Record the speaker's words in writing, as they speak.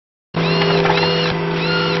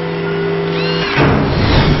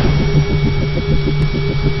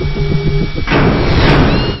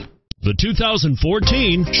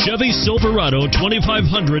2014 Chevy Silverado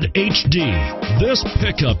 2500HD. This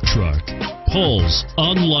pickup truck pulls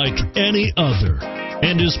unlike any other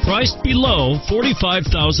and is priced below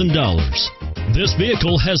 $45,000. This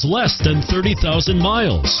vehicle has less than 30,000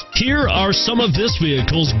 miles. Here are some of this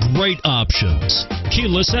vehicle's great options: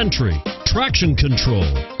 keyless entry, traction control,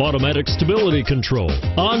 automatic stability control,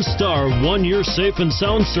 OnStar 1-year safe and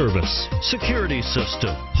sound service, security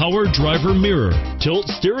system, power driver mirror, tilt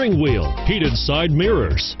steering wheel, heated side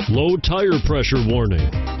mirrors, low tire pressure warning.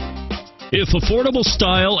 If affordable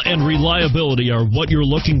style and reliability are what you're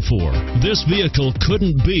looking for, this vehicle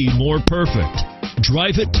couldn't be more perfect.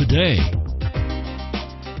 Drive it today.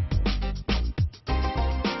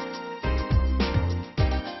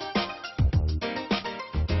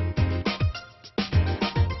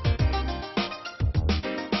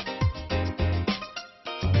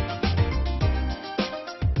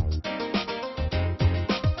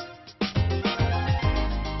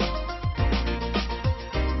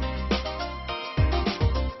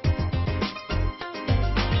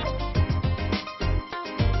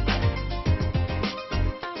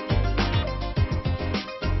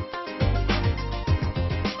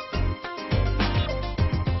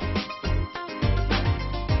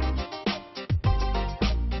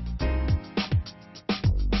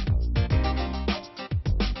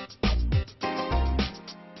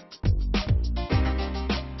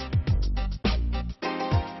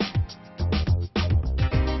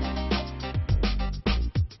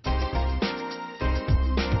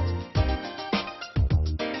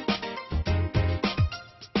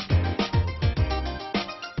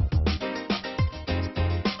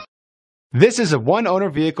 This is a one-owner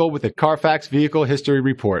vehicle with a Carfax Vehicle History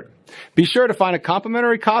Report. Be sure to find a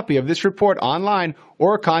complimentary copy of this report online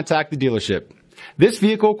or contact the dealership. This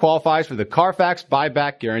vehicle qualifies for the Carfax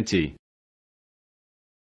Buyback Guarantee.